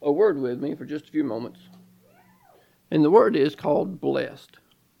word with me for just a few moments. And the word is called blessed.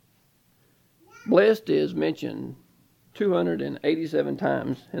 Blessed is mentioned 287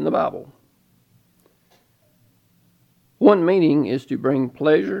 times in the Bible. One meaning is to bring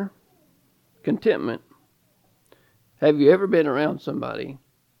pleasure, contentment. Have you ever been around somebody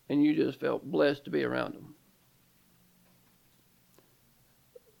and you just felt blessed to be around them?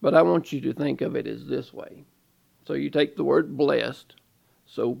 But I want you to think of it as this way. So you take the word blessed,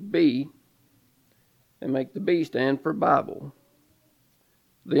 so B, and make the B stand for Bible.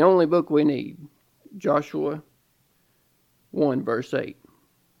 The only book we need, Joshua 1 verse 8,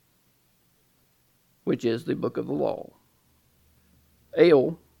 which is the book of the law.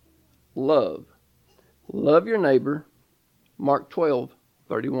 L, love. Love your neighbor, Mark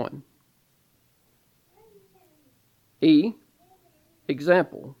 12:31. E,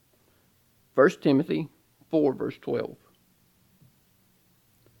 example, 1 Timothy 4 verse 12.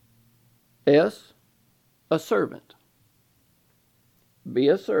 S, a servant. Be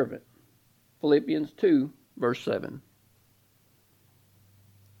a servant, Philippians 2 verse 7.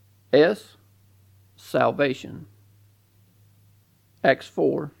 S, salvation, Acts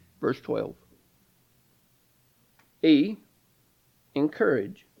 4 verse 12. E,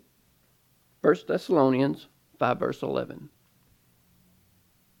 encourage, 1 Thessalonians 5 verse 11.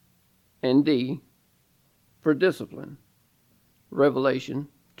 And D, for discipline, Revelation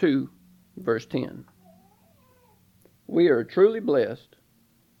 2 verse 10. We are truly blessed.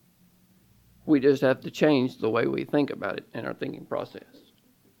 We just have to change the way we think about it in our thinking process.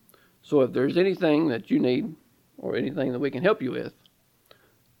 So if there's anything that you need or anything that we can help you with,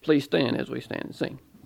 please stand as we stand and sing.